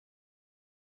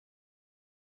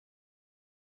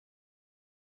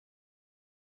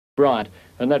Bryant,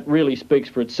 and that really speaks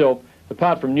for itself,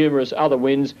 apart from numerous other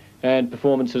wins and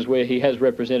performances where he has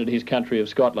represented his country of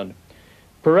Scotland.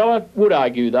 Parrella would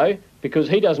argue, though, because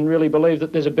he doesn't really believe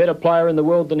that there's a better player in the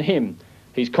world than him.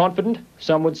 He's confident,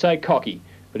 some would say cocky,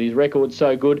 but his record's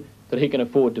so good that he can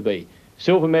afford to be.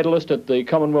 Silver medalist at the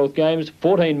Commonwealth Games,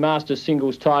 14 Masters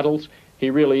singles titles.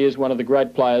 He really is one of the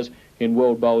great players in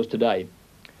world bowls today.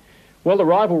 Well, the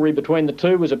rivalry between the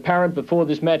two was apparent before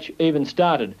this match even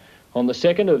started. On the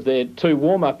second of their two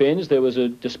warm-up ends, there was a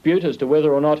dispute as to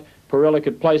whether or not Parrella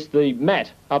could place the mat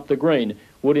up the green.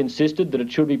 Wood insisted that it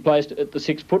should be placed at the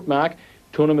 6-foot mark.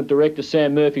 Tournament director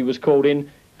Sam Murphy was called in,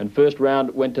 and first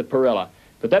round went to Parrella.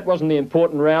 But that wasn't the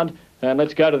important round, and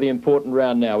let's go to the important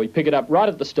round now. We pick it up right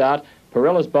at the start.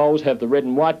 Parella's bowls have the red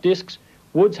and white discs,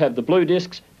 Wood's have the blue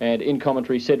discs, and in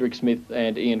commentary Cedric Smith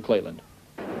and Ian Cleland.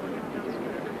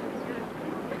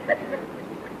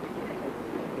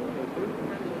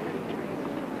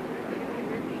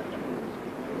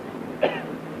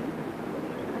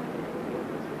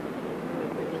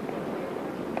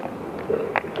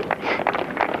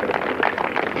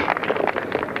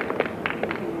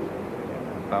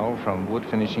 From Wood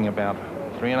finishing about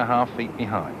 3.5 feet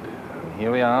behind. And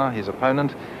here we are, his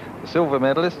opponent, the silver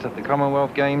medalist at the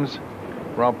Commonwealth Games,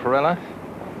 Rob Parrella.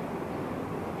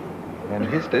 And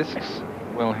his discs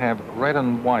will have red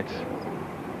and white.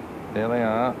 There they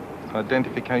are,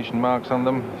 identification marks on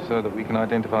them so that we can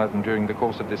identify them during the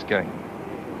course of this game.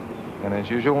 And as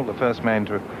usual, the first man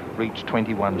to reach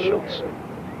 21 shots.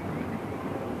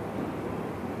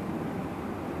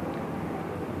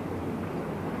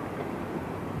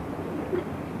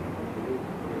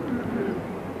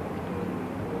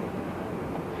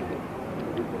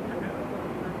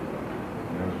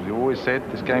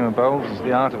 Said this game of bowls is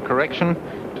the art of correction,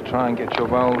 to try and get your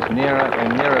bowls nearer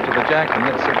and nearer to the jack, and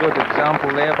that's a good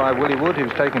example there by Willie Wood,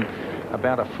 who's taken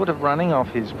about a foot of running off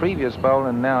his previous bowl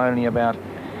and now only about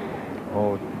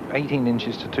 18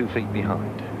 inches to 2 feet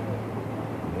behind.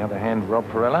 On the other hand, Rob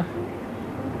Parrella,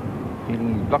 he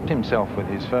blocked himself with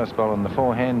his first bowl on the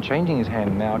forehand, changing his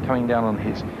hand now, coming down on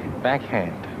his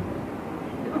backhand.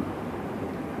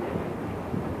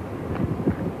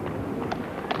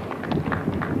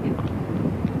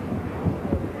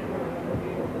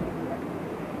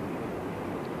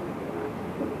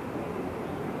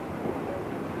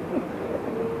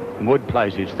 Wood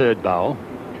plays his third bowl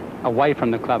away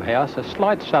from the clubhouse, a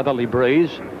slight southerly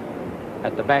breeze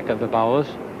at the back of the bowlers,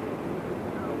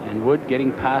 and Wood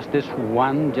getting past this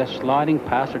one, just sliding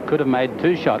past. It could have made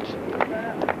 2 shots.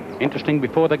 Interesting,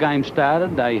 before the game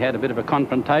started they had a bit of a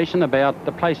confrontation about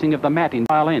the placing of the mat in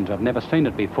trial ends. I've never seen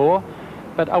it before,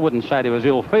 but I wouldn't say there was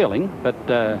ill feeling, but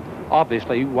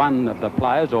obviously one of the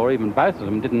players, or even both of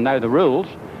them, didn't know the rules,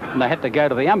 and they had to go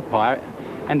to the umpire,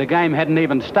 and the game hadn't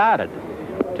even started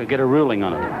to get a ruling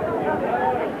on it.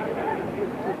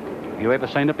 Have you ever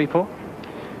seen it before?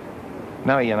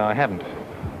 No, Ian, I haven't.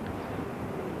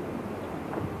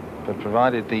 But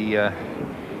provided the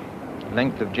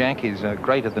length of jack is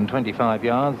greater than 25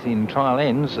 yards in trial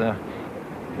ends,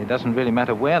 it doesn't really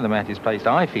matter where the mat is placed,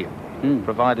 I feel.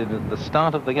 Provided at the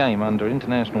start of the game, under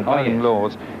international bowling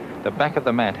laws, the back of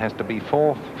the mat has to be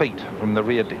 4 feet from the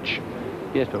rear ditch.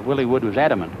 Yes, but Willie Wood was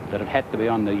adamant that it had to be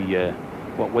on the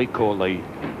what we call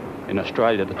in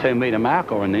Australia the 2-metre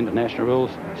mark, or in the international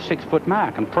rules 6-foot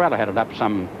mark, and Parrella had it up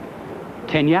some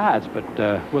 10 yards, but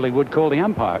Willie Wood called the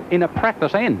umpire in a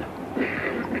practice end.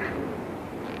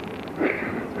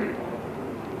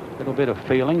 A little bit of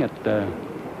feeling, it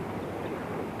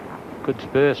could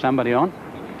spur somebody on.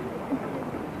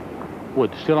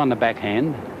 Wood still on the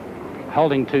backhand,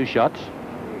 holding 2 shots.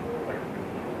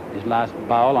 His last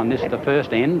bowl on this, the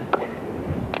first end.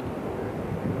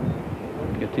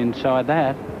 Gets inside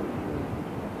that.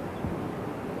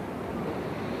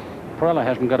 Parrella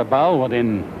hasn't got a bowl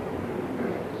within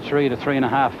 3 to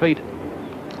 3.5 feet.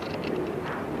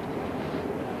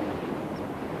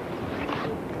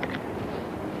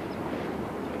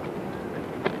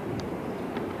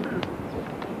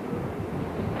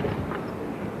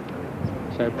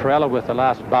 So Parrella, with the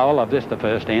last bowl of this, the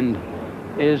first end,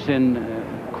 is in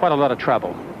quite a lot of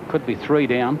trouble. Could be 3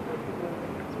 down.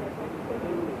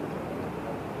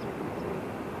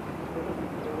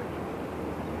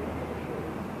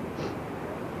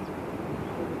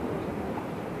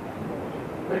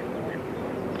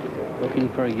 Looking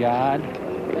for a yard.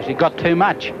 Has he got too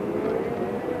much? He's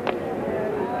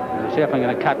definitely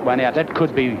going to cut one out. That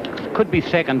could be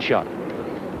second shot.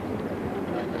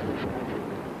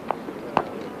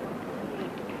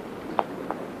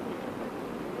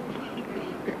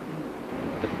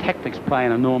 The tactics play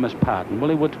an enormous part, and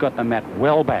Willie Wood's got the mat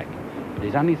well back. But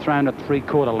he's only thrown at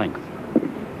 3/4 length.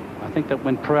 I think that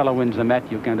when Parrella wins the match,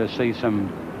 you're going to see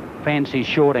some fancy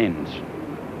short ends.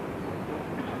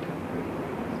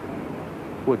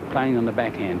 Wood playing on the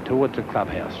backhand towards the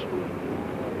clubhouse.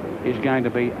 He's going to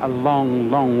be a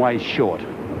long, long way short.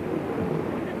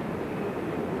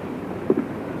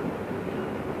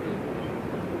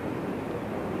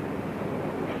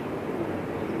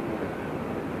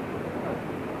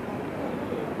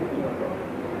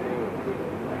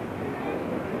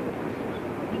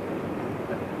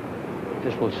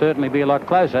 This will certainly be a lot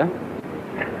closer.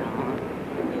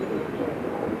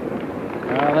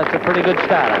 Well, that's a pretty good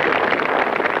starter.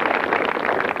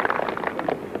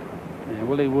 Now,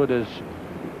 Willie Wood is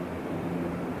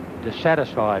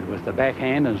dissatisfied with the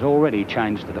backhand, has already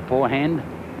changed to the forehand.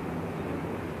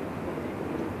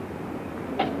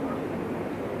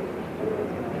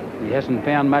 He hasn't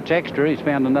found much extra. He's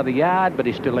found another yard, but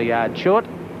he's still a yard short.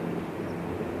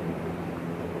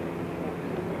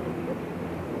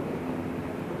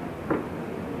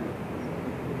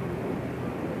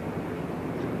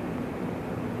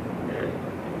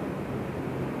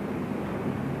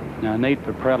 No need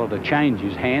for Parrella to change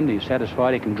his hand. He's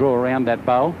satisfied he can draw around that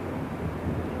bowl.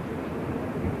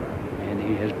 And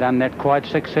he has done that quite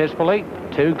successfully.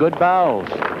 2 good bowls.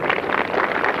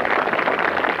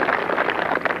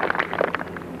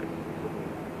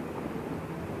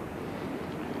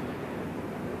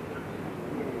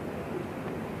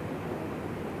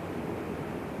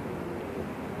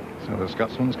 So the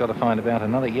Scotsman's got to find about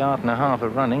another 1.5 yards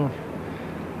of running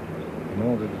in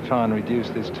order to try and reduce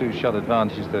this 2-shot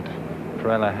advantage that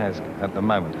Parrella has at the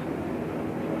moment.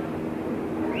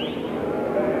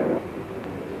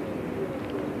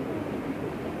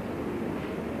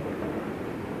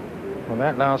 Well,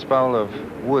 that last bowl of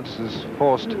Woods has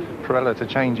forced Parrella to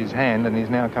change his hand, and he's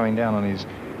now coming down on his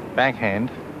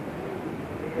backhand.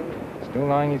 Still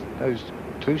lying those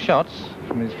 2 shots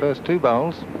from his first 2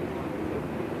 bowls.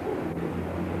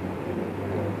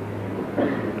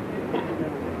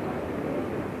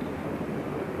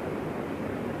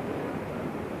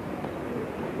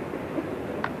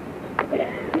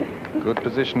 Good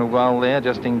positional bowl there,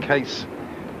 just in case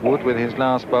Wood, with his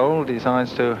last bowl,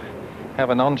 decides to have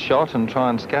an on-shot and try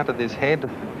and scatter this head.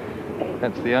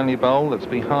 That's the only bowl that's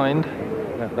behind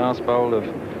that last bowl of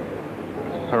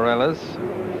Parrella's.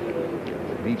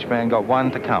 Each man got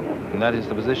 1 to come, and that is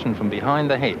the position from behind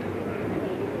the head.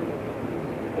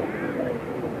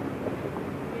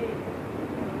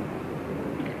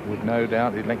 Wood, no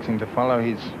doubt, electing to follow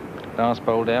his last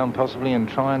bowl down, possibly, and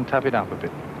try and tap it up a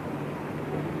bit.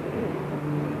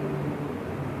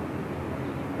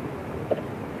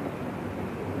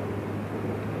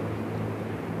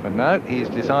 But no, he's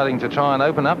deciding to try and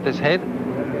open up this head.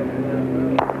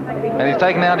 And he's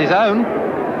taken out his own.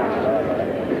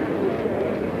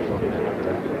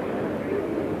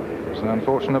 It's an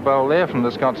unfortunate bowl there from the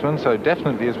Scotsman. So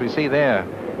definitely, as we see there,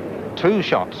 2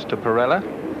 shots to Parrella.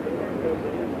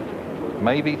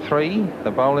 Maybe 3.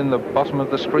 The bowl in the bottom of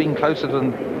the screen closer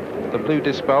than the blue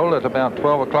disc bowl at about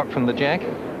 12 o'clock from the jack.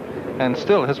 And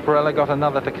still has Parrella got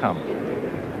another to come.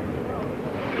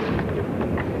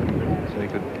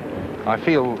 I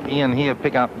feel Ian here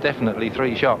pick up definitely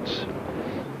 3 shots.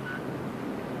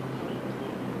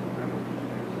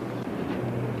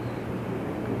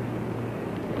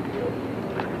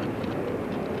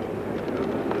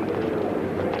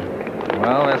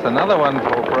 Well, that's another one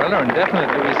for Parrella, and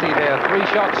definitely we see there 3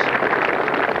 shots.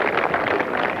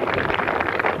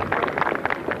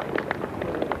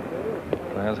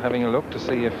 Players having a look to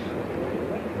see if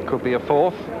it could be a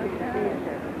 4th.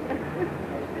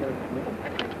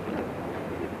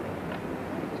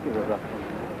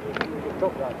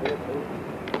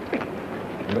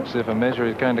 Looks as if a measure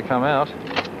is going to come out.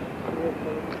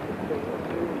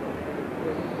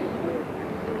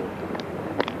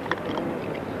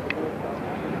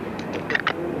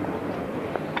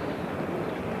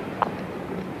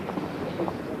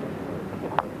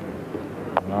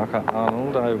 Marker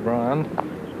Arnold O'Brien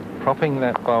propping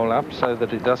that bowl up so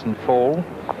that it doesn't fall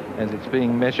as it's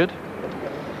being measured.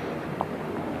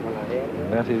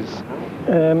 That is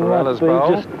Parrella's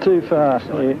bowl. Just too fast.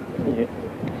 Yeah.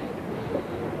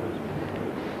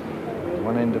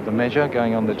 One end of the measure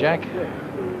going on the jack.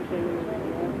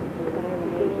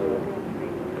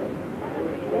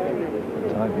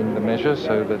 Tightening the measure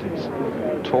so that it's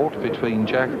taut between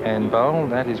jack and bowl.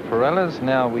 That is Parrella's.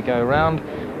 Now we go round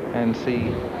and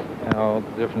see how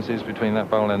the difference is between that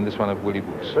bowl and this one of Willie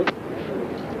Wood's.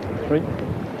 3.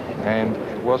 And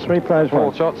it was 3 plays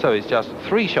 4 shots, so it's just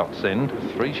 3 shots then.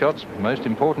 3 shots, most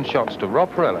important shots to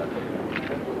Rob Parrella.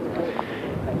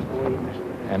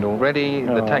 And already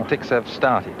the tactics have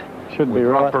started. Should be With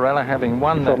right. Parrella having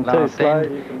won that From too last slow,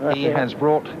 end, you can rush he out. has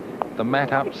brought the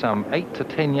mat up some 8 to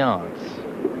 10 yards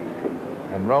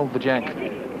and rolled the jack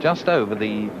just over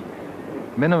the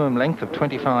minimum length of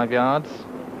 25 yards.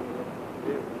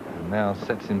 And now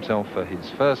sets himself for his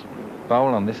first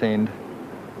bowl on this end,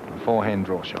 a forehand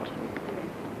draw shot.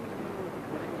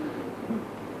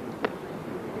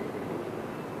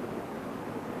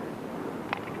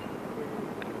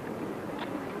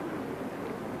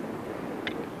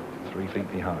 Three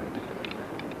feet behind.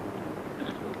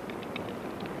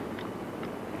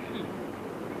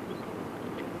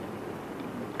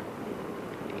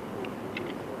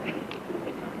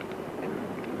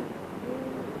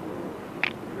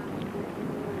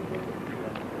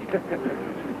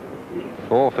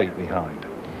 Four feet behind.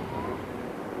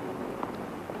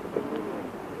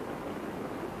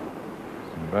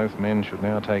 And both men should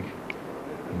now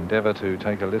endeavour to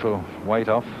take a little weight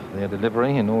off their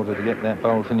delivery in order to get that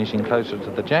bowl finishing closer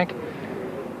to the jack.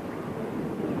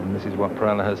 And this is what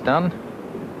Parrella has done.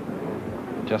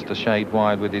 Just a shade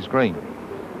wide with his green.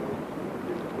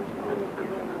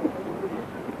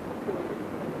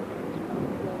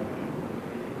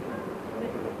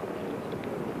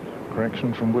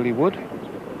 Correction from Willie Wood.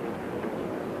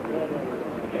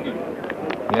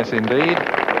 Yes, indeed.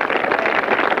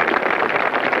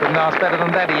 Couldn't ask better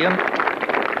than that, Ian.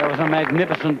 That was a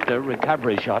magnificent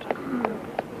recovery shot.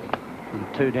 From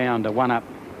 2 down to 1 up.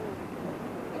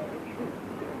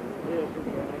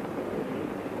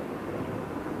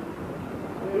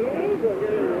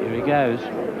 Here he goes.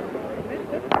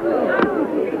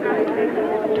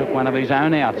 Took one of his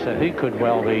own out, so he could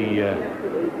well be...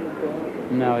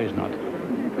 No, he's not.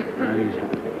 No, he's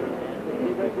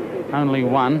only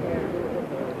one.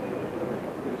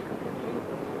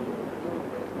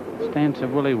 Stance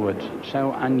of Willie Wood,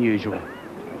 so unusual.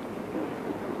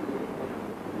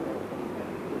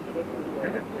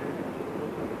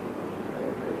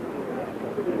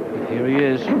 Here he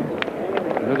is.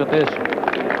 Look at this.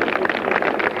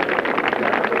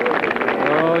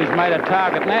 Oh, he's made a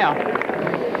target now.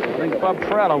 I think Bob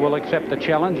Parrella will accept the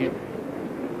challenge. He's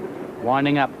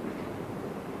winding up.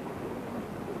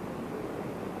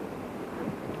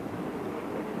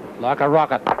 Like a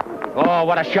rocket. Oh,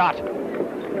 what a shot.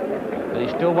 But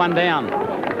he's still 1 down.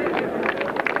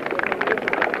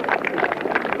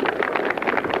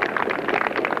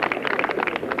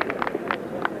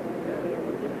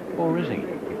 Or is he?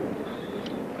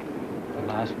 The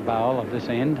last bowl of this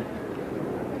end.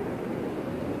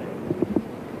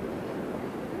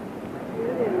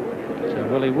 So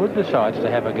Willie Wood decides to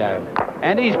have a go.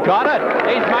 And he's got it.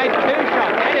 He's made 2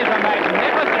 shots. That is a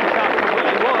magnificent shot for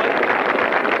Willie Wood.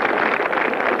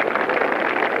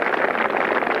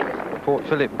 Port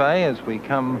Phillip Bay as we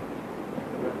come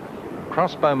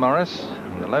across Beaumaris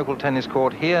and the local tennis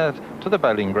court here to the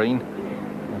bowling green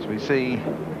as we see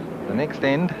the next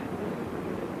end.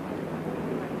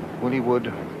 Willie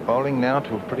Wood bowling now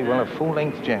to pretty well a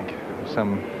full-length jack,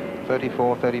 some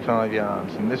 34, 35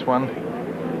 yards, and this one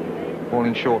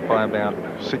falling short by about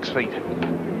 6 feet.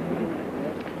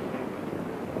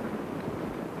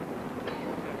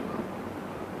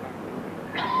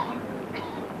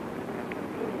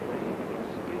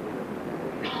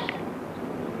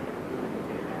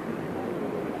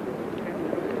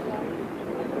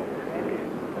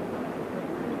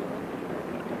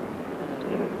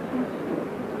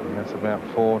 That's about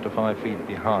 4 to 5 feet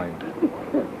behind.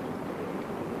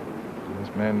 This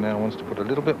man now wants to put a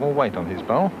little bit more weight on his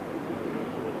bowl.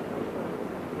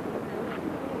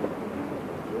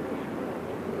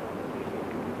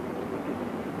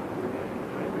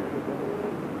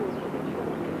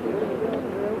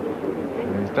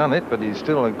 And he's done it, but he's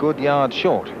still a good yard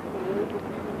short.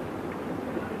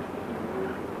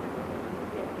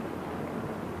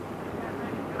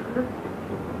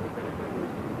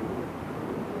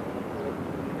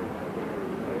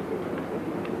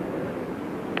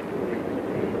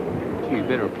 You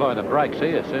better apply the brakes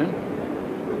here soon.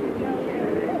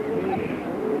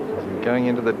 Going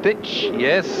into the ditch,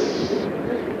 yes.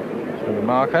 So the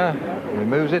marker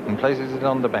removes it and places it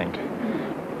on the bank.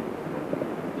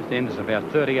 This end is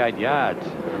about 38 yards.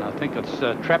 And I think it's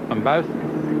trapped them both.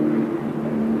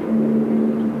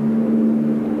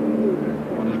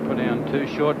 Well, he's put down 2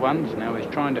 short ones. Now he's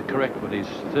trying to correct with his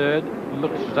 3rd.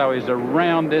 Looks as though he's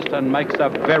around this and makes a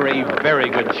very, very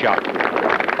good shot.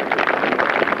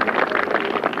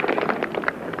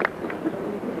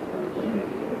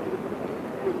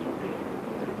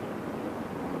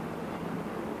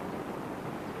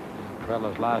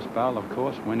 Parella's last bowl, of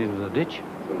course, went into the ditch.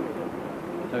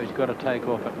 So he's got to take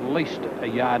off at least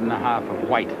 1.5 yards of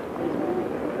weight.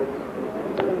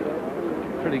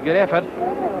 Pretty good effort.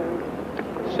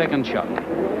 Second shot.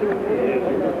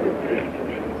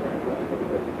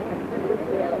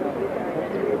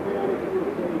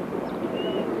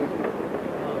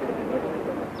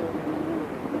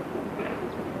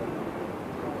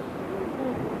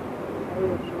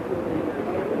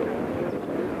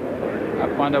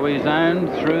 Up onto his own,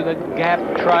 through the gap,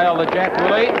 trail the Jack,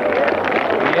 Willie.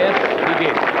 Yes, he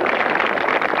did.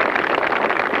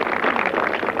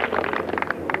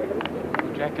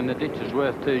 Jack in the ditch is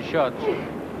worth 2 shots.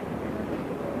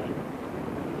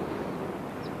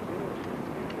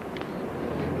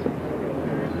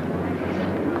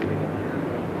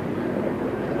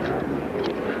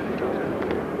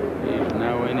 He's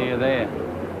nowhere near there.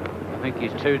 I think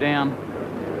he's 2 down.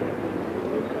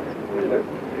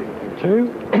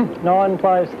 2, 9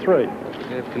 plays 3.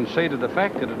 They've conceded the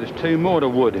fact that it is 2 more to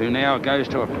Wood, who now goes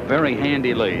to a very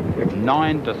handy lead,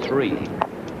 9-3.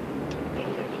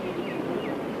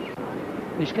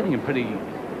 He's getting a pretty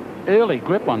early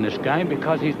grip on this game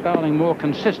because he's bowling more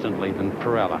consistently than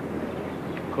Parrella.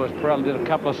 Of course, Parrella did a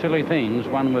couple of silly things.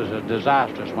 One was a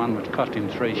disastrous one, which cost him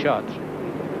 3 shots.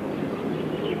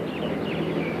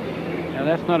 Now,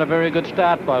 that's not a very good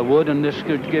start by Wood, and this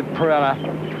could give Parrella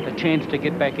a chance to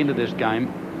get back into this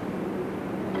game.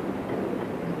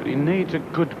 But he needs a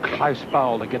good close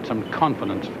bowl to get some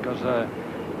confidence, because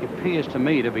he appears to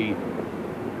me to be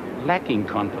lacking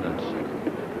confidence.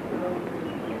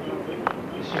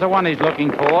 This is the one he's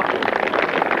looking for.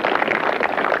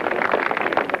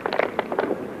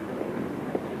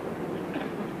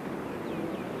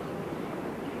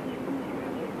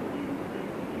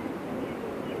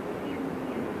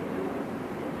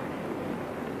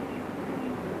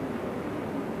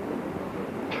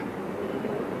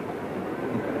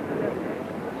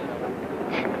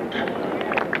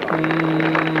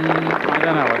 I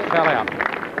don't know, it fell out.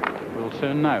 We'll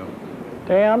soon know.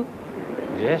 Down.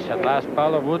 Yes, that last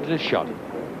bowl of Woods is shot.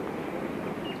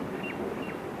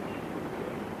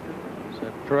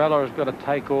 So Parrella has got to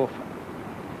take off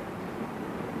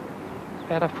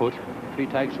about a foot. If he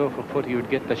takes off a foot, he would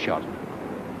get the shot.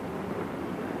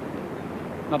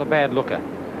 Not a bad looker.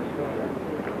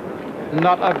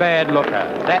 Not a bad looker.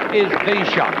 That is the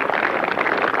shot.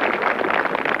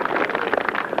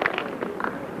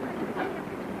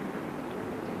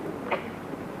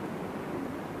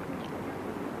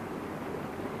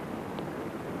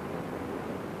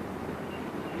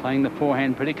 Playing the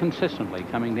forehand pretty consistently,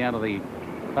 coming down to the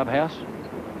clubhouse.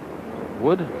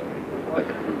 Wood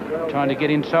trying to get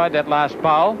inside that last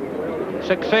bowl.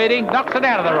 Succeeding, knocks it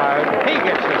out of the road. He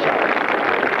gets the shot.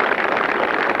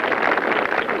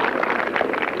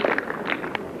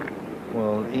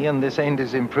 Well, Ian, this end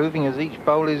is improving as each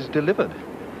bowl is delivered.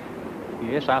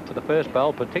 Yes, after the first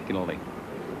bowl particularly.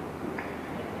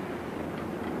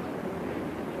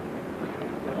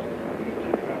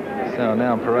 So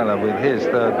now Parrella with his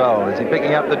third bowl. Is he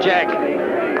picking up the Jack?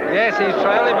 Yes, he's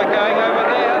trailing, but going over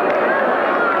there.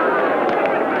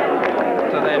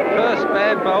 So that first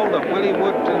bad bowl that Willie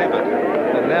Wood delivered.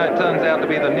 And now it turns out to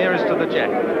be the nearest to the Jack.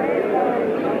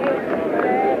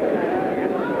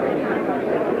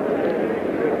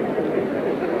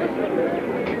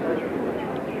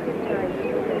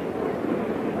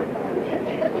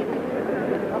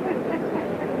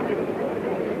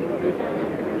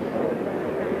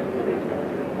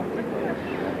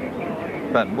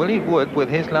 But Willie Wood, with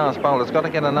his last bowl, has got to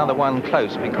get another one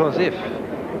close, because if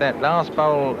that last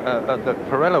bowl that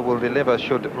Parrella will deliver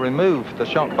should remove the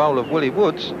shot bowl of Willie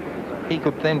Wood's, he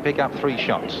could then pick up 3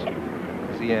 shots.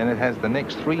 See, and it has the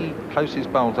next 3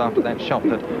 closest bowls after that shot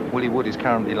that Willie Wood is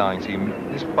currently lying. So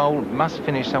this bowl must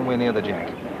finish somewhere near the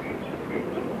Jack.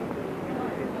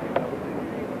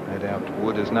 No doubt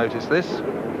Wood has noticed this.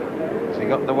 Has he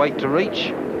got the weight to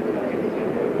reach?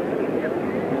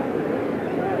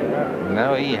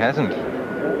 No, he hasn't.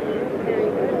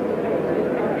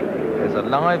 There's a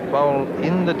live bowl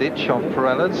in the ditch of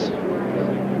Parrella's.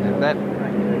 If that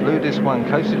blue disc one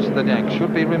closest to the Jack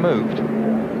should be removed,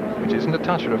 which isn't a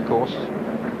toucher, of course,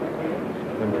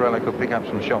 then Parrella could pick up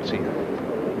some shots here.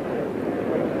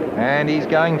 And he's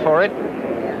going for it.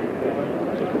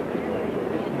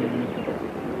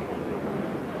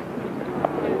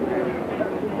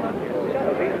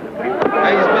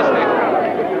 He's missed it.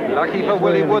 Lucky for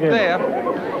Willie Wood there.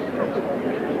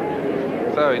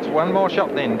 So it's one more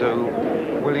shot then to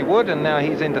Willie Wood, and now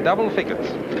he's into double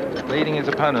figures, leading his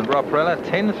opponent, Rob Parrella,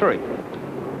 10-3.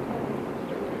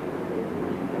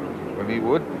 Willie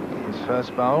Wood, his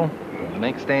first bowl,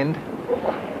 next end,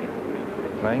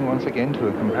 playing once again to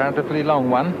a comparatively long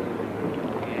one.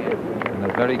 And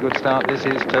a very good start this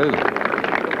is too.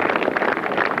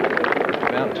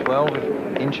 About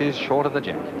 12 inches short of the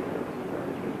jack.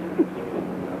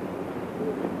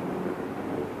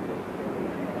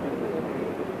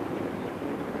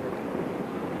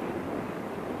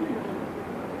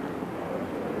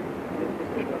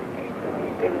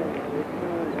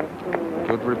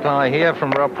 Good reply here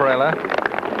from Rob Parrella.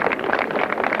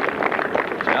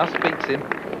 Just beats him.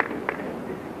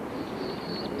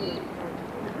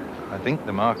 I think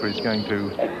the marker is going to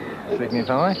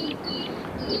signify.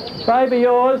 Baby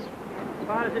yours. As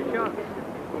far as it shot.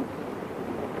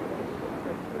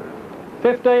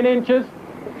 15 inches.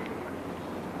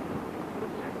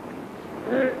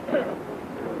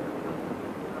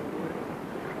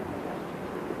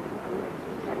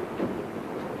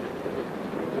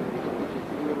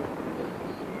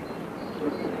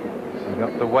 So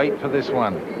got the weight for this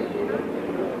one.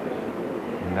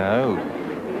 No.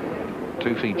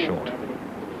 2 feet short.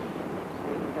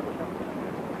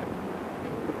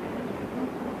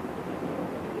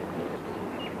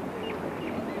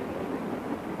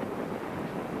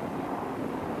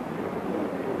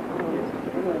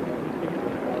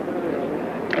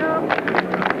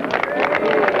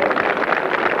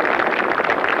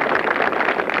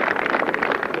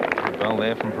 Well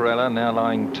there from Parrella, now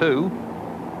lying 2.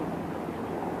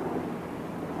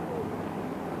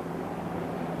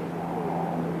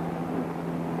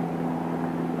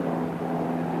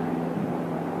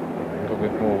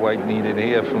 More weight needed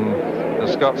here from the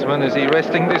Scotsman. Is he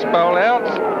resting this bowl out?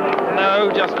 No,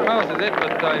 just passes it,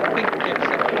 but I think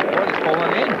it's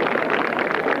fallen in.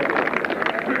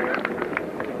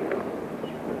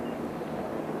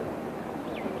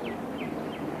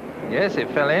 Yes,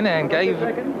 it fell in and gave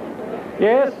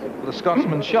Yes. the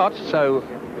Scotsman shot. So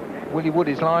Willie Wood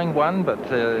is lying 1, but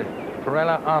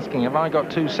Parrella asking, have I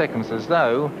got 2 seconds? As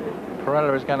though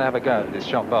Parrella is going to have a go at this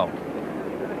shot bowl.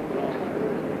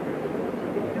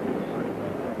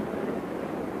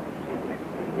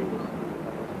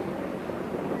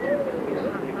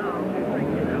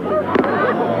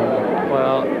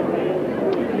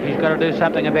 Got to do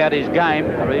something about his game,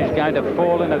 or he's going to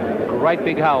fall in a great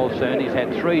big hole soon. He's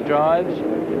had 3 drives.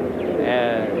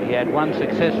 He had 1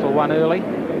 successful one early,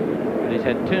 and he's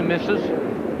had 2 misses.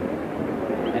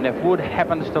 And if Wood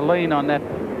happens to lean on that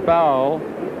bowl,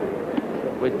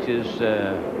 which is,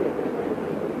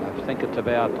 I think it's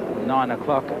about 9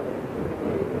 o'clock,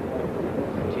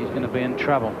 he's going to be in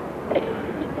trouble.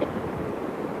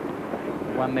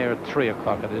 One there at 3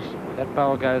 o'clock it is. If that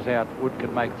bowl goes out, Wood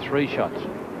could make 3 shots.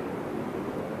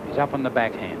 He's up on the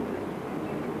backhand.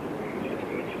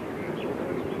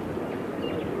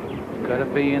 Got to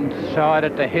be inside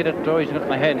it to hit it, or he's not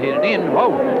going to hit it in. Whoa!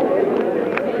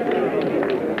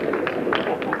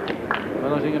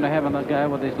 Well, is he going to have another go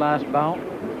with his last bowl?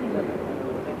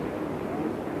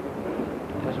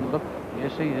 Doesn't look.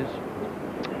 Yes, he is.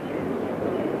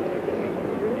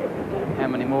 How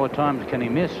many more times can he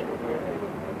miss?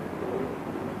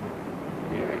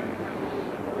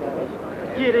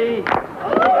 Giddy.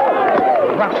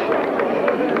 Rush.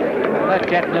 Well, that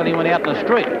jack nearly went out in the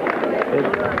street.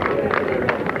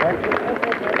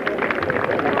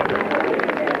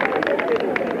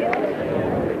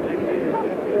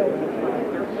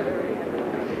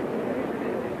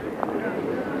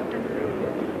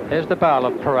 There's the bowl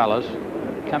of Parrella's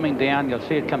coming down. You'll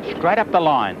see it come straight up the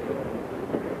line.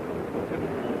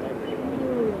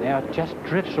 Now it just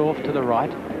drifts off to the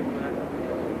right.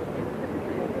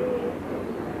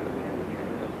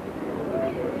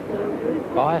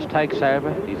 Bias takes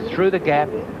over. He's through the gap.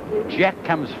 Jack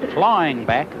comes flying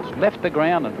back. It's left the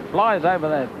ground and flies over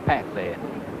the pack there.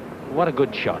 What a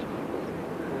good shot.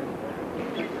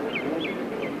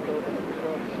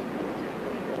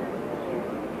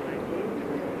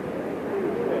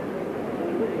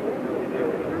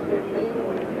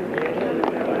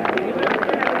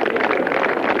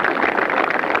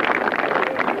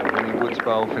 Willie Wood's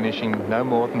bowl finishing no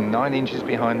more than 9 inches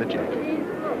behind the jack.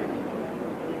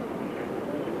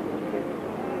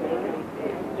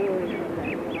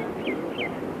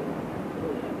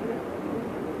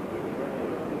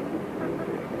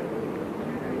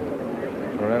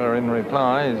 Parrella in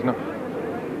reply is not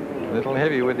a little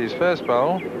heavy with his first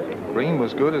bowl. Green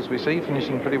was good, as we see,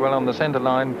 finishing pretty well on the centre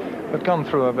line, but gone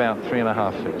through about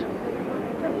 3.5 feet.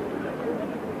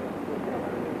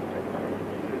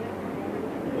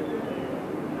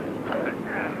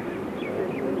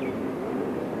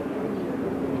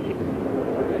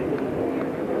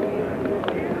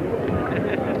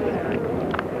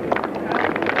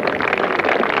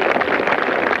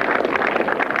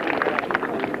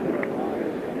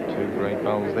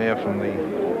 There from the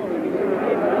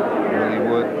Willie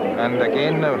Wood, and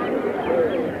again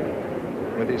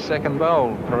with his second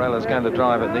bowl. Parrella's going to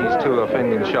drive at these two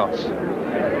offending shots.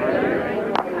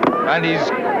 And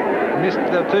he's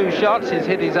missed the two shots. He's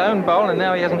hit his own bowl, and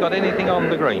now he hasn't got anything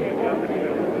on the green.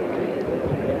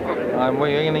 I'm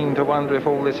beginning to wonder if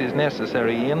all this is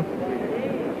necessary, Ian.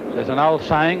 There's an old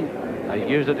saying, they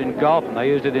use it in golf and they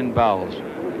use it in bowls.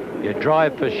 You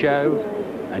drive for show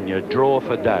and you draw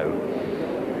for dough.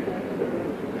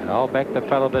 And I'll back the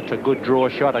fellow that's a good draw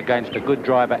shot against a good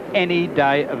driver any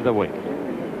day of the week.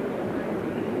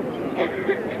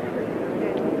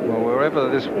 Well, wherever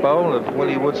this bowl of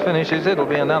Willie Wood's finishes, it'll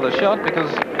be another shot because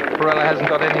Parrella hasn't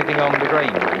got anything on the green.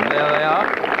 And there they are.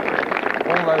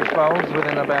 All those bowls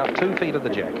within about 2 feet of the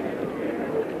jack.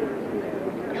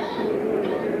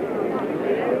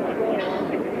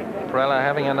 Parrella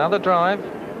having another drive.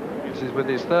 This is with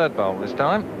his third bowl this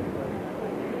time.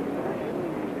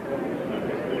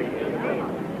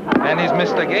 And he's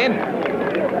missed again.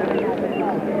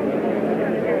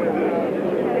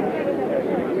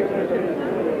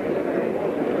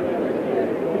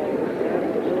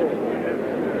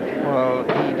 Well,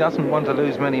 he doesn't want to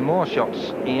lose many more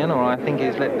shots, Ian, or I think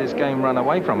he's let this game run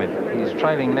away from him. He's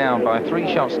trailing now by 3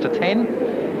 shots to 10,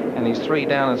 and he's 3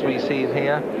 down as we see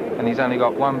here, and he's only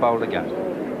got 1 bowl to go.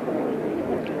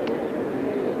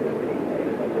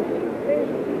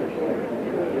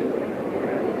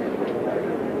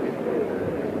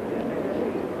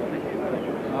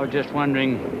 I was just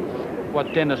wondering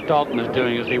what Dennis Dalton is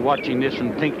doing. Is he watching this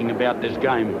and thinking about this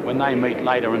game when they meet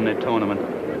later in the tournament?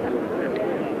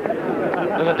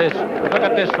 Look at this. Look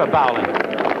at this for bowling.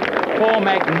 4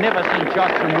 magnificent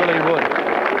shots from Willie Wood.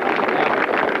 Now,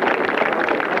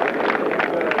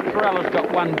 Parrella's got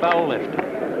 1 bowl left.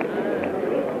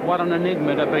 What an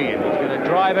enigma to be in. He's going to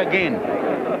drive again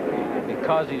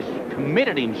because he's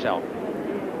committed himself.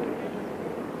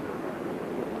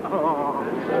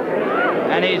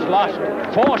 And he's lost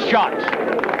 4 shots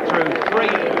through 3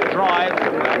 drives.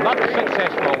 Not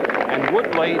successful, and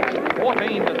Wood leads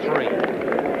 14-3.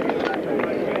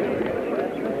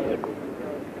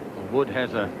 Wood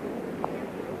has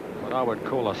what I would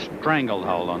call a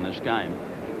stranglehold on this game,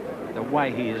 the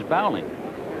way he is bowling,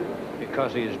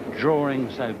 because he is drawing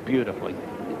so beautifully.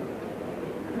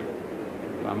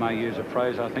 I may use a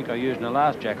phrase I think I used in the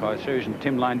last Jack High series, and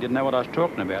Tim Lane didn't know what I was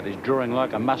talking about. He's drawing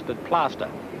like a mustard plaster.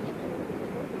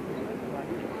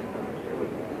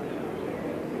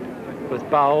 With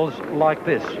bowls like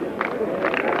this.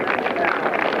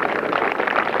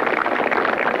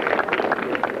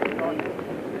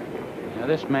 Now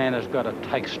this man has got to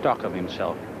take stock of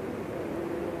himself.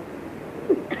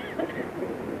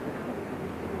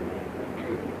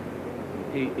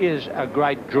 He is a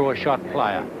great draw shot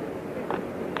player.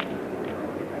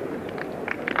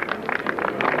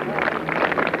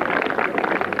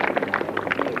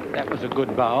 That was a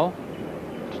good bowl.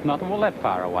 It's not all that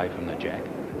far away from the jack.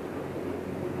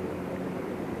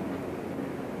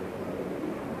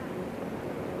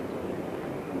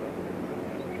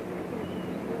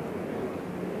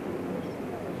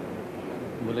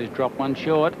 Willie's dropped 1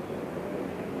 short.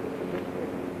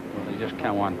 Well, he just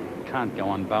can't go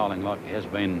on bowling like he has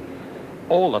been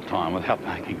all the time without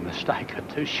making a mistake or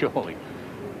two, surely.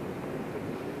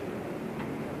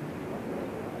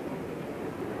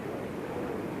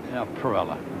 Now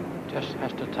Parrella just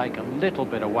has to take a little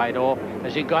bit of weight off.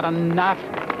 Has he got enough?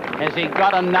 Has he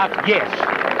got enough? Yes.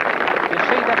 You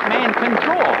see, that man can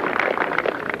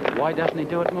draw. Why doesn't he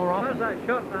do it more often? How's that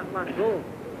shot, that last ball?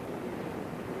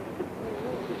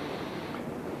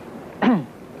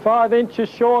 5 inches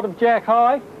short of Jack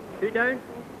High. 2 down.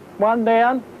 1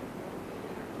 down.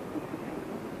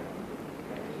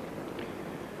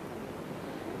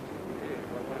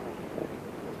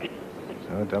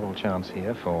 So a double chance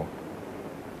here for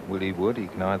Willie Wood. He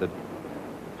can either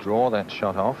draw that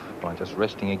shot off by just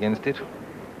resting against it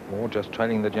or just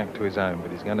trailing the jack to his own,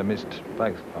 but he's going to miss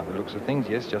both by the looks of things.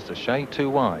 Yes, just a shade too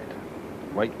wide.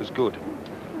 Weight was good.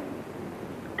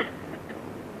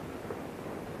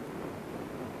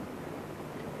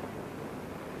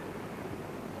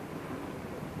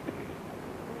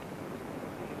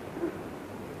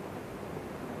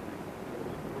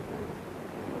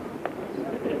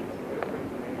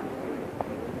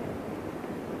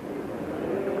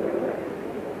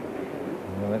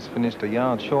 Finished a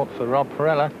yard short for Rob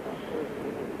Parrella.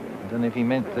 I don't know if he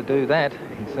meant to do that.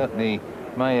 He certainly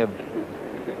may have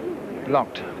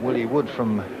blocked Willie Wood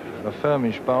from the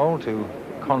firmish bowl to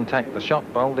contact the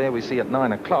shot bowl. There we see at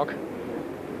 9 o'clock.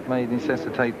 May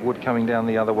necessitate Wood coming down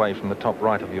the other way from the top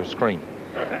right of your screen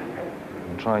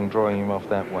and trying drawing him off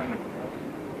that way.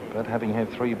 But having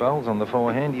had 3 bowls on the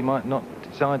forehand, he might not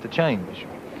decide to change.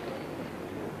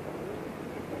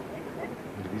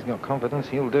 he's got confidence,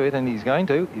 he'll do it, and he's going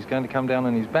to. He's going to come down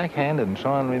on his backhand and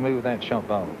try and remove that shot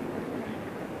bowl.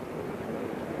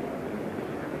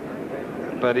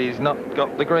 But he's not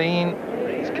got the green.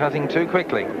 He's cutting too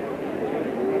quickly.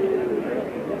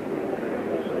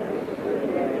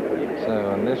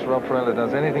 So unless Rob Parrella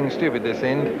does anything stupid this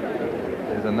end,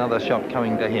 there's another shot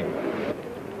coming to him.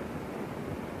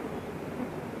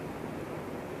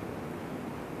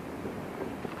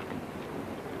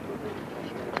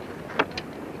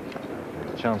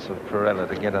 Chance of Parrella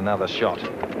to get another shot.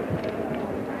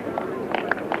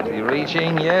 Is he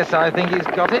reaching? Yes, I think he's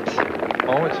got it.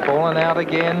 Oh, it's fallen out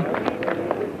again.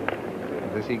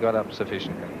 Has he got up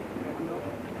sufficiently?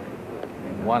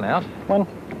 One out.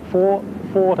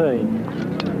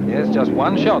 1-4-14. Yes, just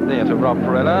one shot there to Rob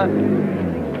Parrella.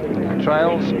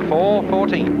 Trails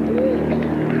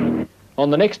 4-14. On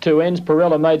the next two ends,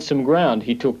 Parrella made some ground.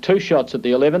 He took 2 shots at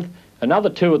the 11th, another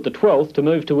 2 at the 12th to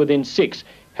move to within 6.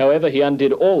 However, he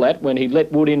undid all that when he let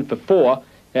Wood in for 4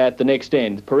 at the next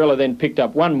end. Parrella then picked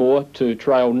up one more to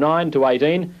trail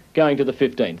 9-18, going to the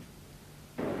 15th.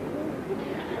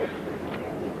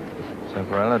 So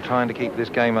Parrella trying to keep this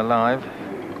game alive.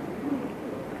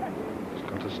 He's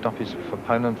got to stop his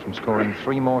opponent from scoring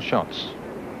 3 more shots.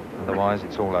 Otherwise,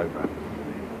 it's all over.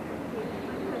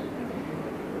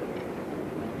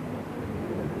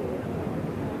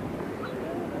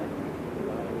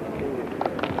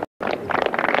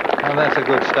 And that's a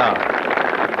good start.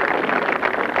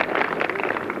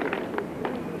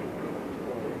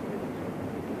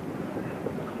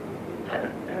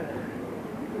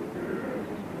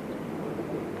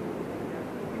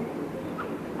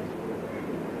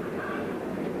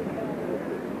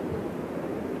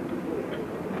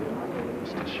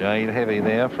 Just a shade heavy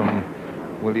there from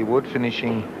Willie Wood,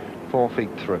 finishing 4 feet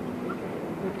through.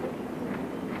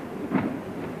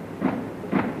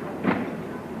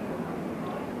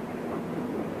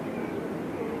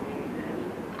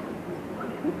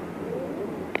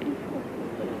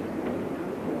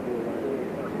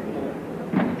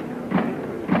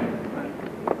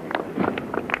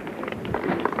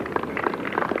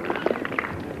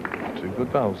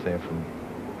 Good bowls there from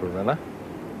Parrella.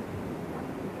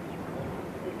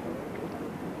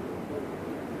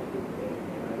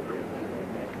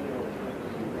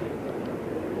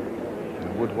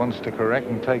 Wood wants to correct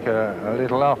and take a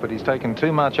little off, but he's taken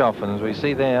too much off, and as we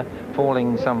see there,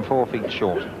 falling some 4 feet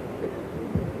short.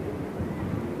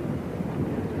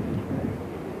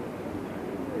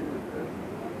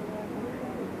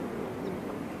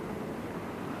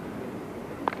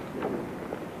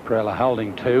 Parrella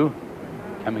holding 2.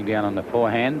 Coming down on the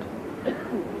forehand,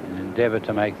 an endeavour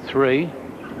to make 3.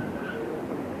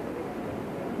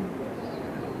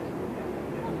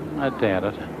 I doubt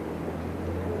it.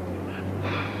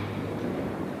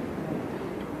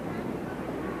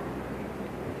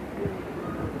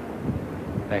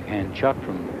 Backhand shot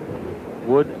from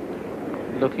Wood,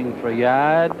 looking for a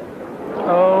yard.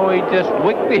 Oh, he just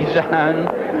wicked his own.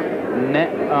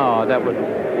 Oh, that would...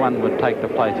 one would take the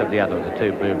place of the other of the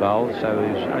 2 blue bowls, so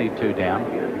he's only 2 down.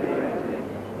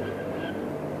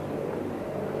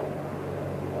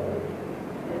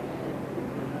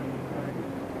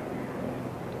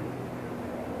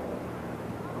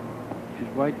 His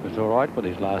weight was all right with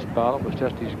his last bowl. It was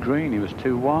just his green. He was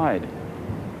too wide.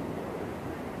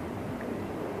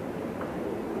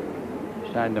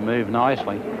 Starting to move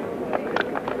nicely.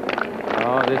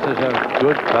 Oh, this is a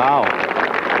good bowl.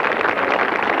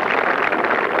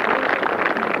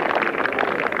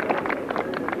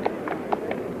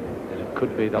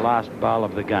 Could be the last bowl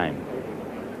of the game,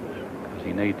 because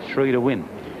he needs 3 to win.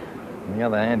 On the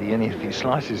other hand, if he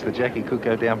slices the jack, he could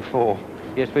go down 4.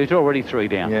 Yes, but he's already 3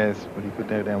 down. Yes, but he could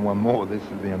go down 1 more. This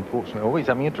is the unfortunate. Oh, he's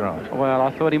having a drive. Well,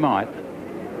 I thought he might.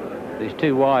 He's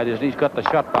too wide, isn't he? He's got the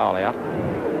shot bowl out,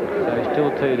 so he's still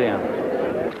 2 down.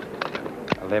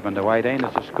 11-18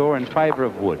 is the score in favour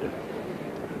of Wood.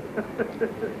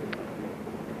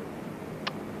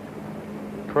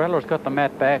 Parrella's got the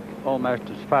mat back almost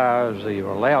as far as he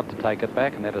were allowed to take it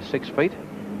back, and that is 6 feet.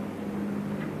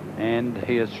 And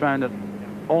he has thrown it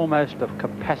almost of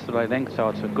capacity length, so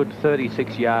it's a good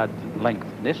 36 yards length.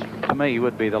 This, to me,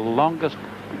 would be the longest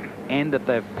end that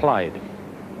they've played.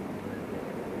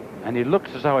 And he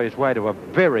looks as though he's way to a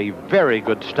very, very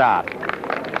good start.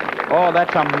 Oh,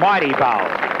 that's a mighty bowl.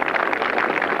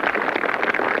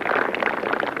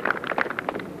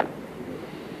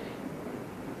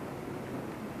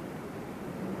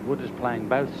 Wood is playing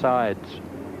both sides,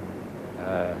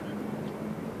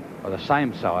 or the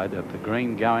same side of the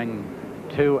green, going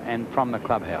to and from the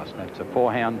clubhouse. That's a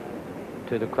forehand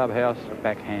to the clubhouse, a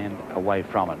backhand away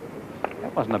from it.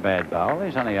 That wasn't a bad bowl.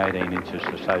 He's only 18 inches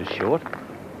or so short.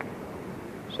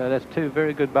 So that's two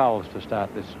very good bowls to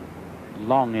start this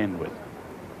long end with.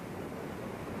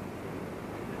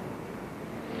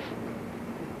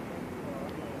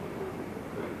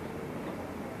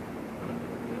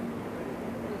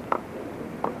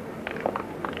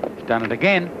 He's done it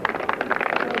again.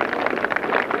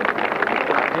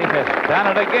 He has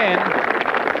done it again.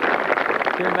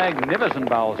 Two magnificent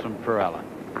bowls from Parrella.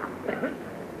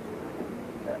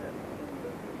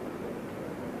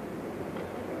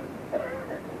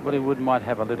 Willie Wood might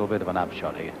have a little bit of an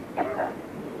upshot here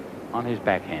on his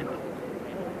backhand.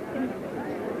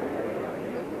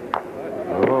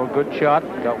 Oh, good shot.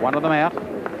 Got one of them out.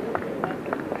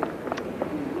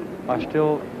 I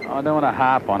don't want to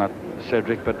harp on it,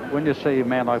 Cedric, but when you see a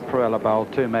man like Parrella bowl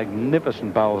two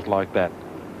magnificent bowls like that,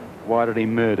 why did he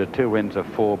murder two ends of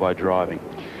four by driving?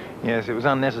 Yes, it was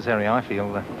unnecessary, I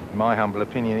feel, in my humble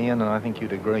opinion, Ian, and I think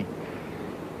you'd agree.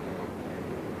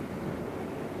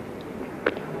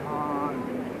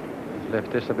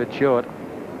 Left this a bit short.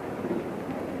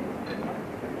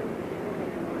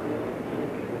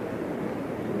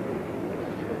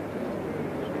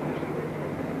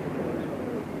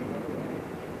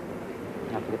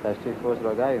 Have to get those two fours that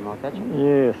I gave him, I'll catch him.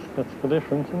 Yes, that's the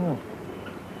difference, isn't it?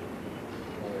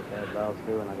 Bad bowls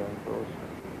too when I go in fours.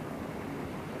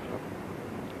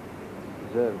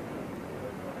 Reserve.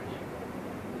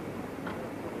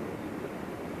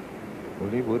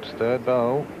 Willie Wood's third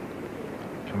bowl.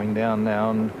 Coming down now,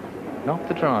 and not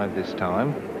the drive this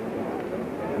time.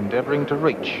 Endeavouring to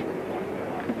reach.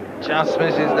 Just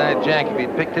misses that jack. If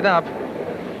he'd picked it up, it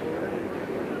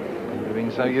would have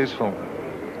been so useful.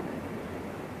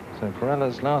 So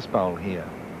Parrella's last bowl here.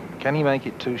 Can he make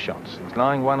it two shots? He's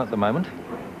lying one at the moment.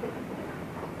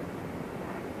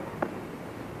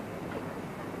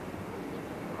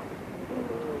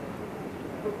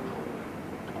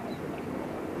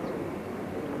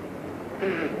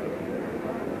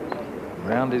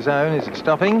 Round his own, is it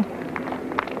stopping?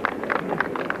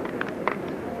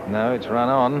 No, it's run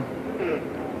on.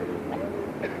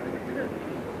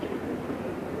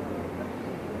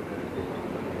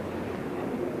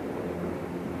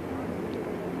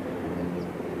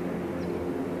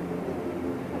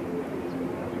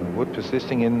 Wood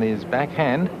persisting in his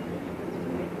backhand,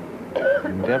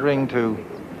 endeavouring to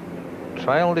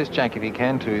trail this jack if he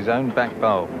can to his own back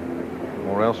bowl,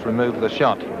 or else remove the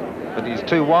shot. But he's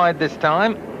too wide this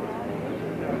time.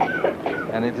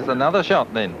 And it is another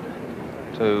shot then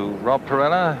to Rob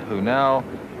Parrella, who now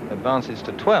advances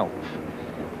to 12.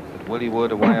 But Willie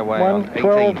Wood away on 18.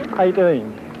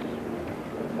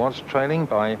 12-18. Was trailing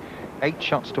by 8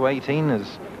 shots to 18,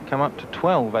 has come up to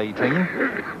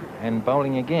 12-18, and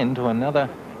bowling again to another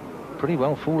pretty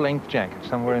well full-length jack,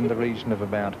 somewhere in the region of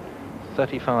about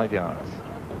 35 yards.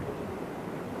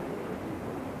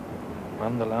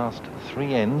 Won the last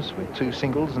 3 ends with 2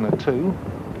 singles and a 2.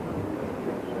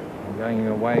 Going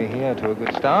away here to a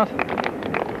good start.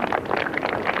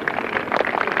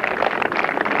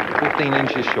 15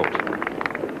 inches short.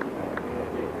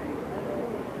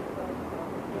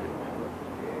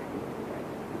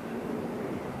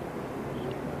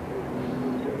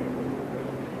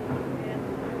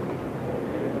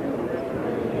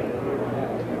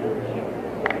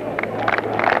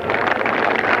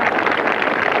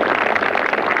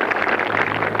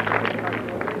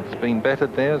 Been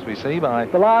bettered there, as we see, by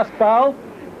The last bowl,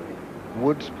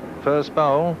 Wood's first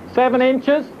bowl. 7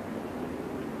 inches.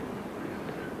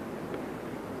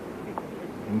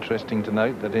 Interesting to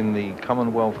note that in the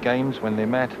Commonwealth Games, when they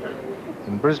met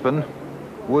in Brisbane,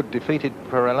 Wood defeated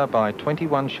Parrella by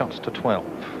 21 shots to 12.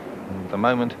 And at the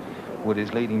moment, Wood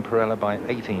is leading Parrella by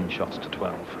 18 shots to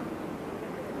 12.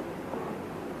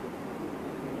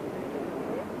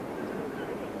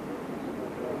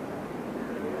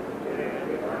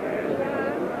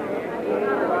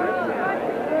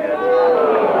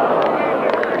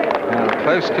 How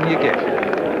close can you get?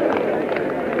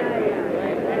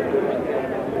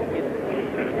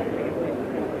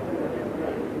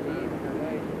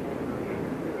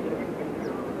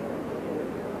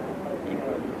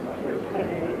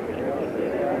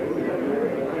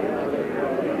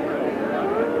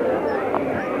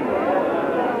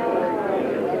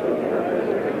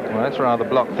 Well, that's rather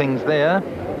blocked things there,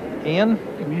 Ian,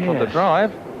 for the Yes.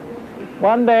 drive.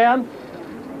 1 down.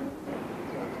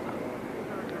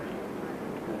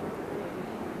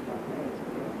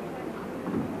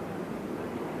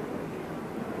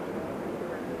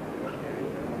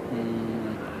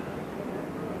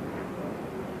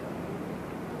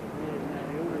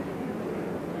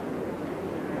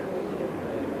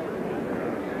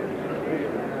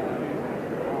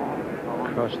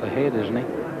 across the head, isn't he?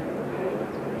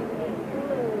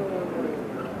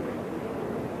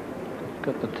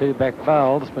 Got the two back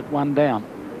bowls, but one down.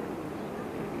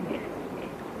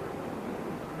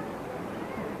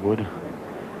 Wood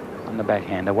on the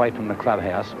backhand, away from the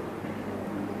clubhouse.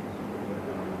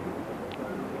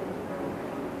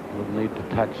 Would need to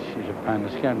touch his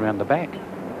opponent's going round the back.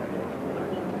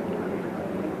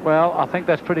 Well, I think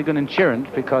that's pretty good insurance,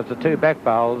 because the two back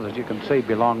bowls, as you can see,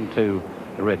 belong to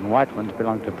the red and white ones,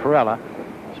 belong to Parrella.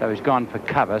 So he's gone for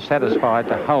cover, satisfied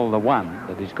to hold the one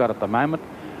that he's got at the moment,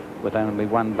 with only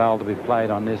one bowl to be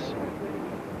played on this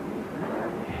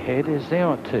head. Is there,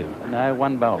 or two? No,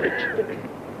 one bowl each.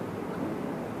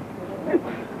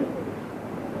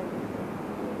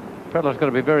 Parella's got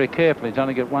to be very careful. He's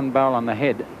only got one bowl on the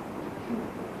head.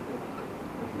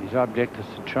 His object is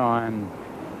to try and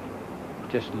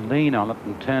just lean on it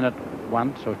and turn it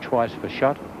once or twice for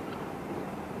shot.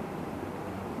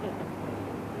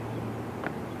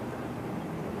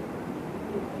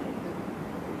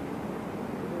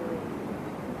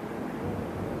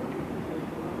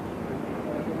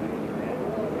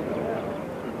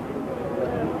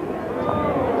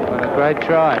 What a great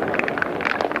try.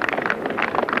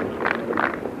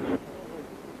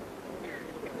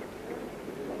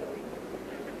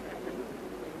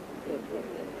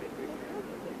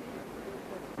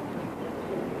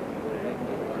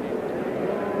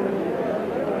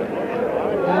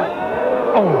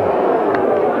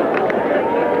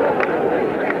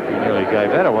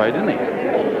 Gave that away, didn't he?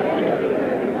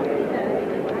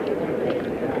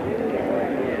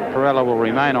 Parrella will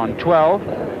remain on 12.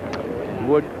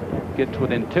 Wood gets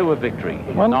within 2 of victory.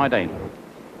 19.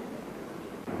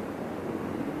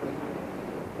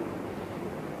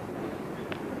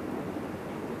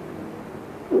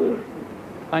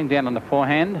 Playing down on the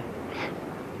forehand.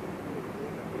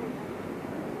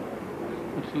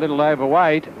 It's a little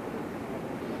overweight.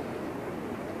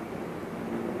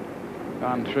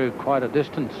 Gone through quite a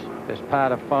distance, best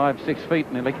part of 5-6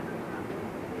 feet nearly.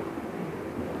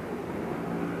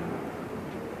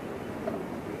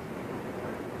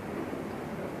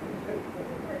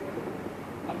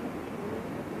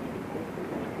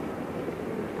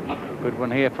 Good one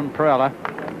here from Parrella.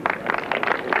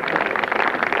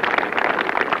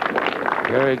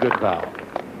 Very good bowl.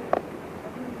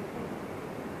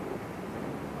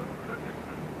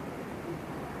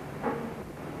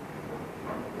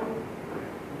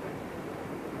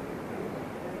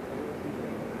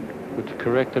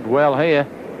 Corrected well here.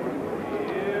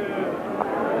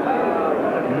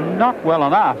 Not well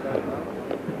enough.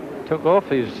 Took off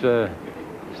his 6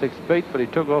 feet, but he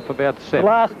took off about 7. The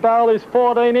last bowl is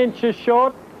 14 inches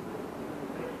short.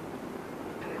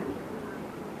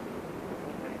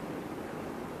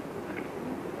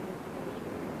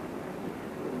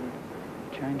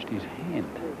 Changed his hand.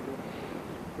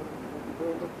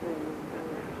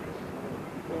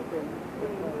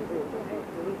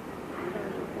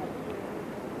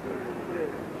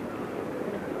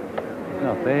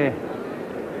 Not there.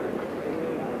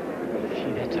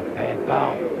 Gee, that's a bad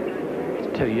bowl.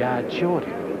 It's 2 yards short.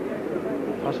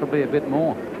 Possibly a bit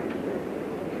more.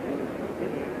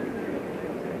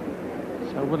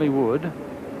 So Willie Wood,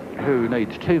 who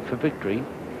needs 2 for victory,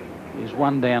 is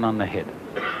 1 down on the head.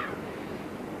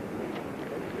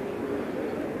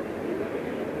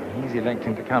 He's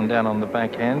electing to come down on the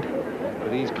backhand,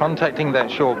 but he's contacting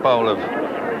that short bowl of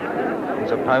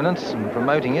his opponents and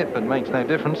promoting it, but makes no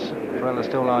difference. Parrella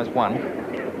still lies 1.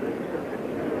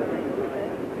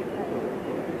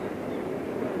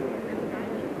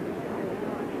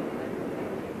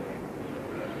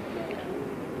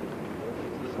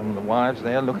 Some of the wives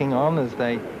there looking on as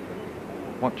they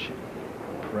watch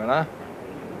Parrella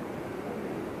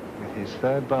with his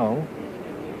 3rd bowl.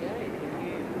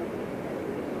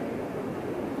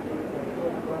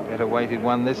 Better weighted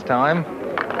one this time.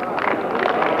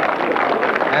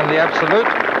 And the absolute.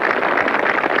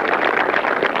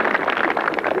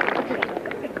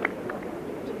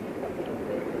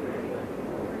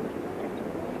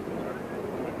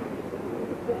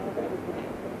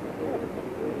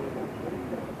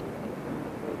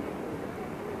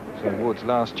 So Wood's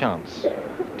last chance.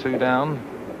 2 down.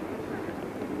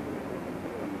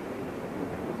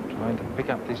 Trying to pick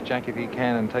up this jack if he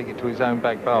can and take it to his own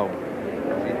back bowl.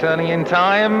 Is he turning in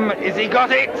time? Is he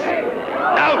got it?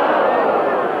 No!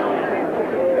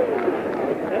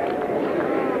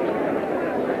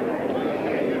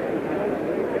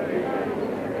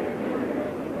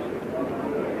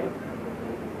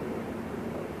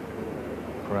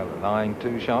 Parrella lying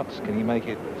 2 shots. Can he make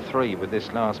it 3 with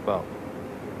this last bowl?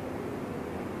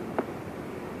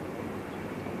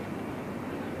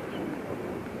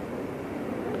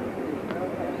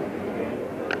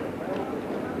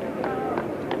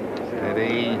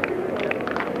 Steady.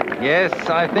 Yes,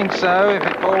 I think so. If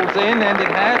it falls in, and it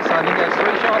has, I think that's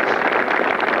 3 shots.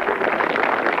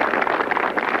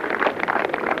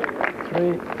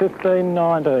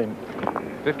 15-19.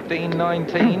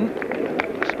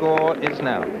 15-19. Score is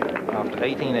now after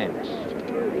 18 ends.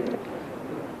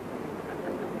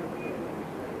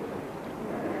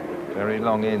 Very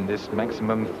long in, this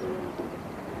maximum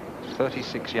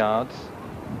 36 yards.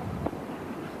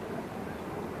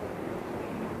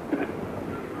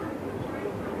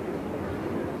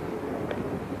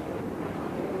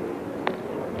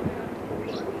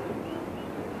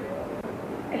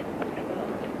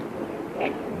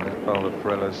 And that bowl of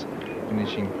Parrella's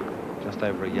finishing just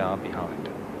over a yard behind.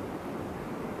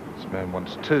 This man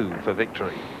wants 2 for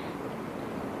victory.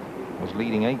 Was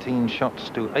leading 18 shots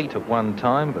to 8 at one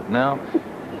time, but now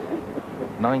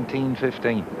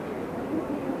 19-15.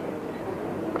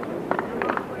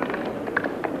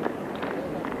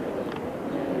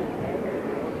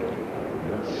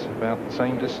 That's about the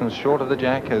same distance short of the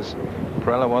jack as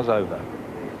Parrella was over.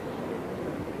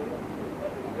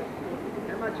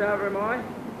 How much over am I?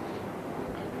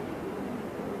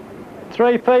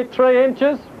 3 feet 3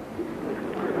 inches.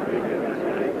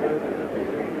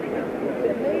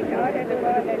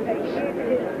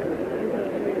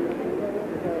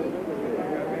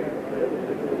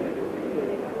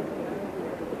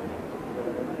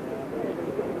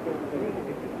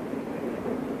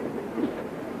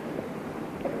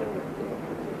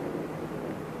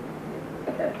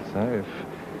 So if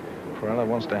Parrella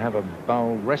wants to have a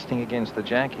bowl resting against the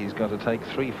jack, he's got to take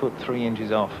 3 foot 3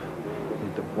 inches off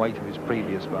with the weight of his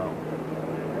previous bowl.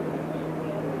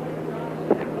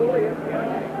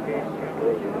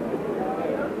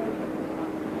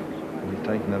 And he's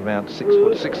taken about 6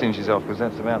 foot 6 inches off, because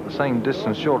that's about the same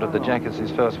distance short of the jack as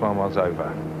his first one was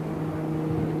over.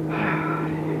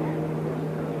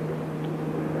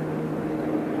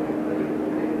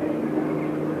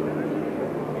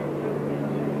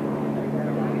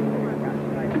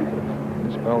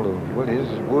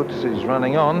 Of Woods is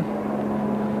running on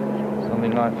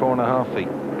something like 4.5 feet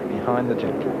behind the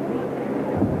jack.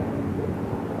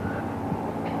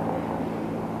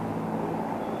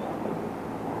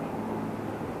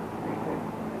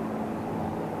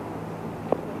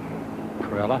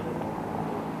 Parrella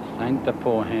sank the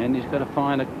forehand. He's got to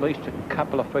find at least a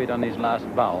couple of feet on his last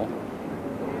bowl.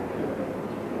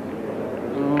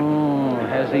 Oh,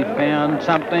 has he found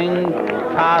something?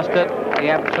 Past it, the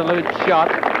absolute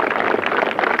shot.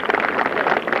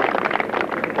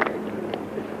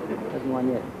 Hasn't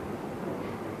won yet.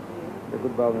 A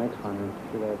good bowl the next one, and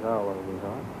see those hole will be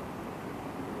high.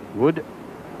 Wood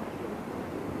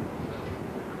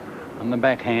on the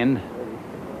backhand.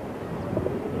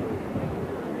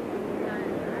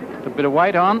 A bit of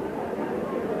weight on,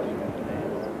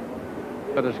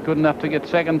 but it's good enough to get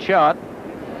second shot.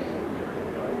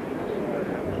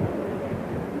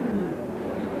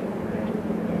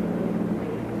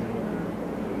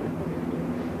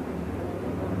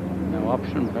 No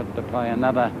option but to play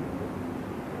another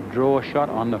draw shot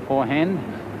on the forehand.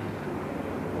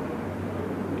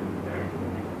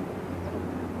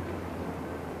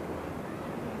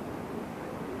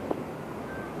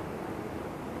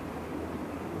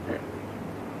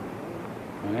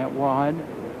 And out wide.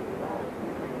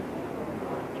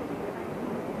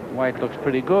 Weight looks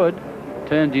pretty good.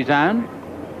 Turns his own.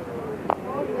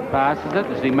 Passes it.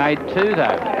 Has he made two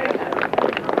though?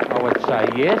 I would say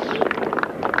yes.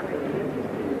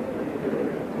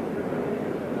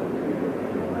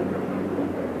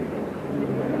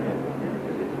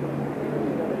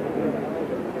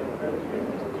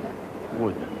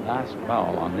 Wood, last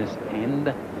bowl on this end.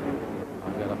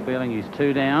 I've got a feeling he's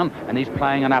two down and he's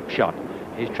playing an upshot.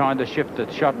 He's trying to shift the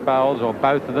shot bowls, or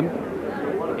both of them.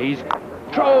 He's...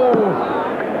 Oh!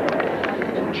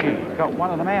 Gee, got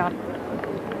one of them out.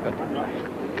 But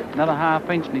another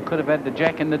half-inch and he could have had the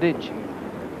jack in the ditch.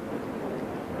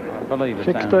 I believe it's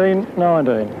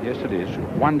 16-19. Yes, it is.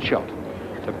 One shot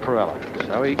to Parrella.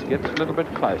 So he gets a little bit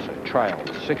closer. Trail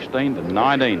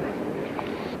 16-19.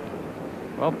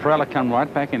 Well, Parrella come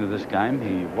right back into this game.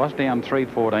 He was down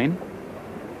 3-14.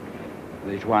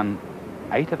 He's won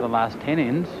 8 of the last 10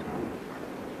 ends.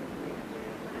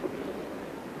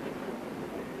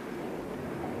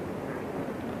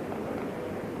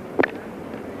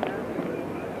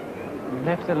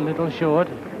 Left it a little short,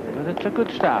 but it's a good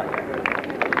start.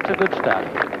 It's a good start.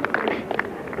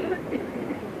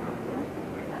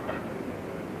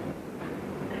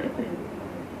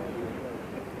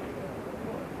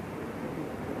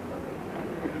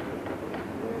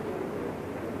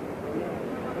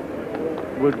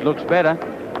 Wood looks better.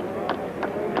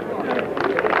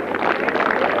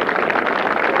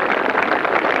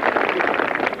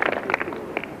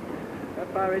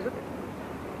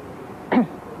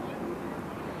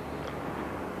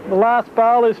 last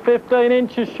bowl is 15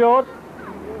 inches short.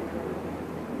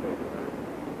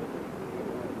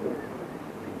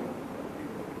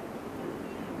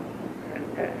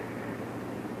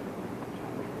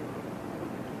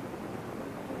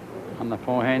 On the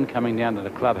forehand, coming down to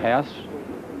the clubhouse.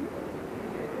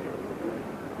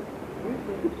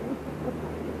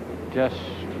 Just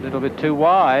a little bit too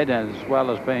wide, as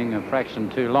well as being a fraction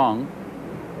too long.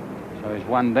 So he's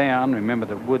one down. Remember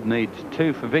that Wood needs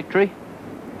 2 for victory.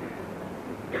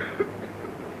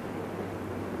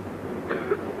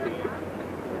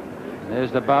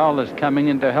 There's the bowl that's coming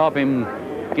in to help him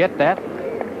get that.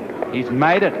 He's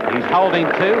made it. He's holding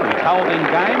 2. He's holding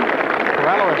game.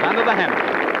 Parrella is under the hammer.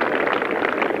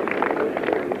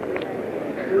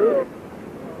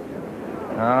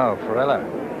 Oh,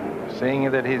 Parrella,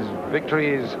 seeing that his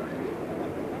victory is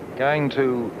going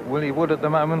to Willie Wood at the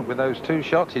moment with those 2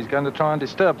 shots, he's going to try and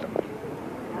disturb them.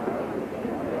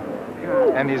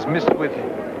 And he's missed with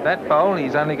that bowl.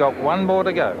 He's only got 1 more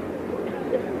to go.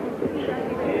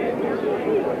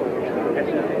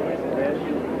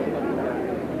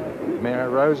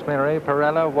 Rosemary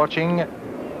Parrella watching as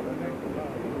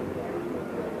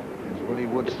Willie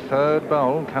Wood's 3rd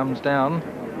bowl comes down.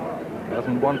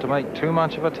 Doesn't want to make too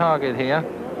much of a target here.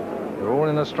 They're all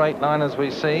in a straight line as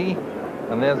we see.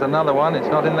 And there's another one. It's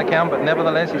not in the count, but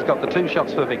nevertheless, he's got the 2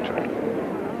 shots for victory.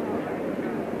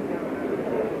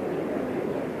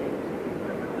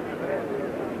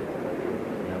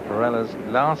 Now, Parrella's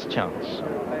last chance.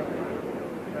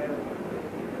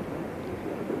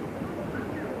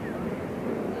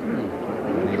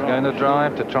 And he's going to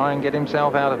drive to try and get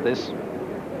himself out of this.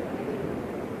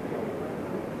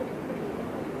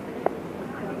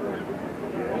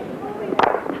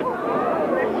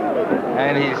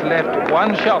 And he's left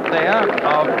 1 shot there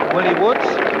of Willie Wood's.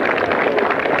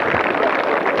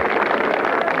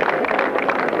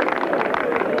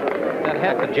 That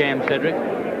had to jam, Cedric.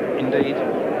 Indeed.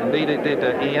 Indeed it did,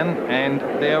 Ian. And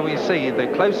there we see the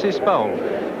closest bowl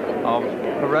of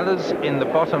Parrella's in the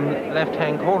bottom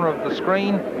left-hand corner of the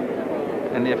screen.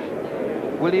 And if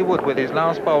Willie Wood, with his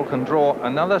last bowl, can draw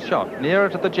another shot nearer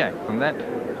to the jack from that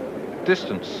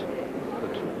distance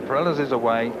that Parrella's is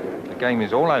away, the game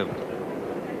is all over.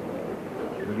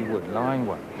 Willie Wood lying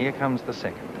 1. Here comes the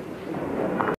second.